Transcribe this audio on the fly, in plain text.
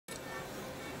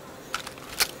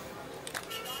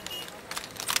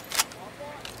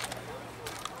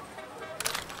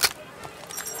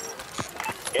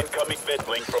Incoming vid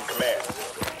link from command.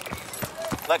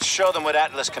 Let's show them what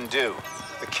Atlas can do.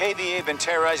 The KVA have been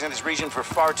terrorizing this region for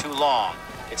far too long.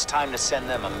 It's time to send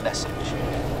them a message.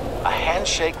 A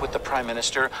handshake with the Prime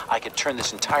Minister, I could turn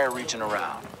this entire region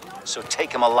around. So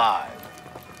take him alive.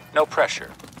 No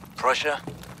pressure. Pressure?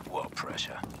 What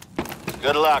pressure?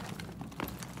 Good luck.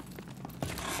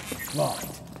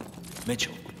 Locked.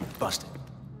 Mitchell, busted.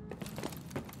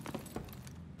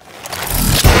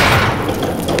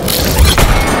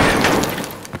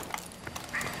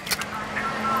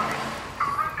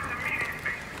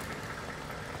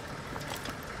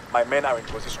 My men are in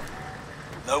position.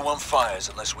 No one fires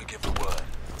unless we give the word.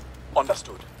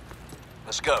 Understood.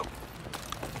 Let's go.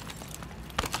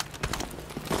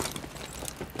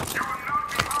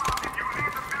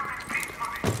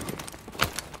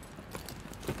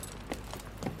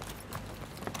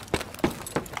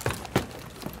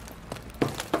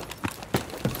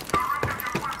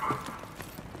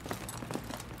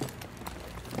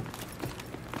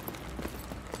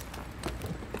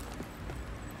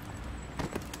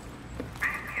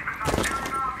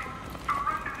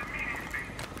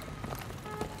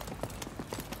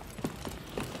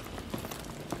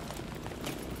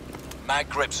 Mag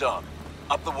grips on.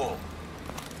 Up the wall.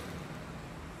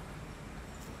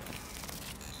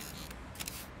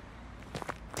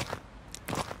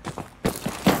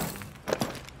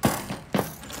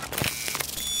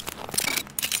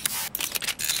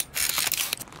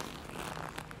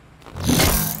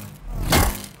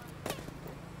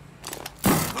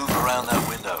 Move around that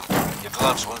window. Your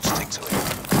gloves won't stick to it.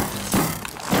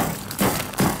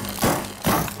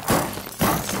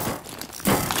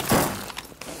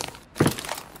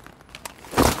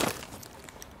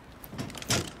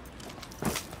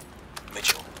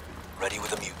 Ready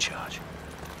with a mute charge.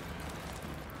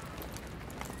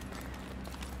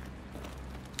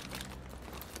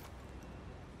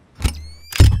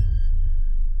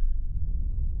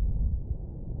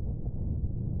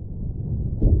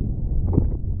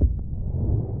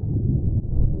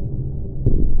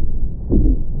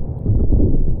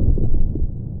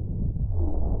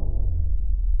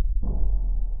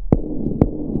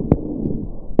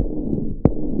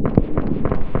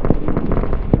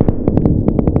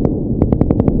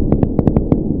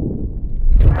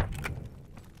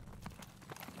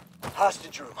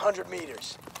 Hostage room, 100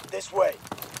 meters. This way.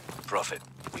 Prophet,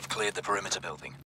 we've cleared the perimeter building.